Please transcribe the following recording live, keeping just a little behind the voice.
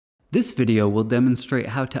This video will demonstrate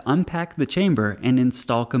how to unpack the chamber and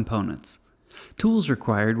install components. Tools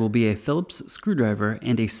required will be a Phillips screwdriver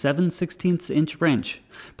and a 7/16 inch wrench.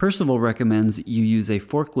 Percival recommends you use a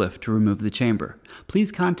forklift to remove the chamber.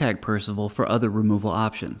 Please contact Percival for other removal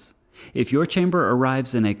options. If your chamber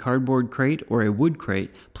arrives in a cardboard crate or a wood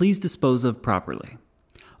crate, please dispose of properly.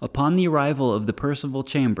 Upon the arrival of the Percival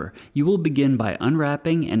chamber, you will begin by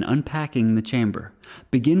unwrapping and unpacking the chamber.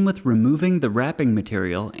 Begin with removing the wrapping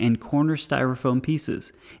material and corner styrofoam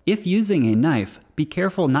pieces. If using a knife, be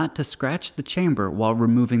careful not to scratch the chamber while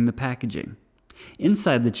removing the packaging.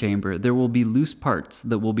 Inside the chamber, there will be loose parts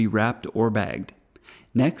that will be wrapped or bagged.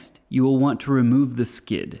 Next, you will want to remove the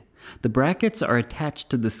skid. The brackets are attached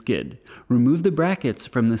to the skid. Remove the brackets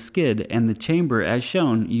from the skid and the chamber as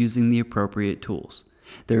shown using the appropriate tools.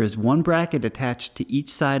 There is one bracket attached to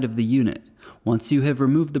each side of the unit. Once you have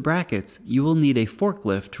removed the brackets, you will need a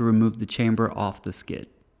forklift to remove the chamber off the skid.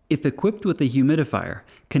 If equipped with a humidifier,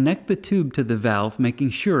 connect the tube to the valve, making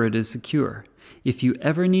sure it is secure. If you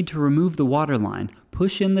ever need to remove the water line,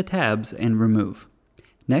 push in the tabs and remove.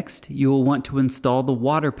 Next, you will want to install the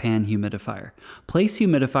water pan humidifier. Place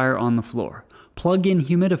humidifier on the floor. Plug in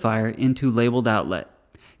humidifier into labeled outlet.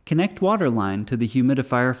 Connect water line to the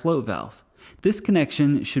humidifier float valve. This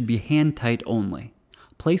connection should be hand tight only.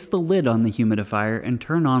 Place the lid on the humidifier and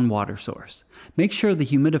turn on water source. Make sure the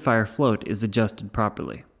humidifier float is adjusted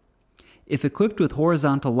properly. If equipped with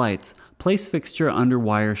horizontal lights, place fixture under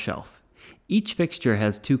wire shelf. Each fixture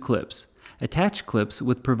has 2 clips. Attach clips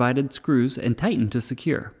with provided screws and tighten to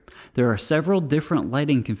secure. There are several different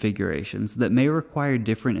lighting configurations that may require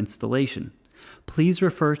different installation. Please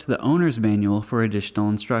refer to the owner's manual for additional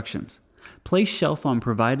instructions. Place shelf on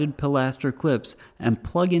provided pilaster clips and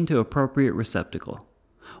plug into appropriate receptacle.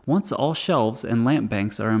 Once all shelves and lamp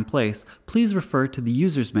banks are in place, please refer to the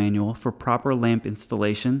user's manual for proper lamp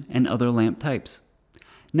installation and other lamp types.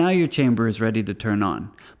 Now your chamber is ready to turn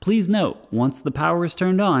on. Please note, once the power is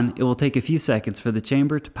turned on, it will take a few seconds for the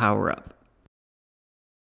chamber to power up.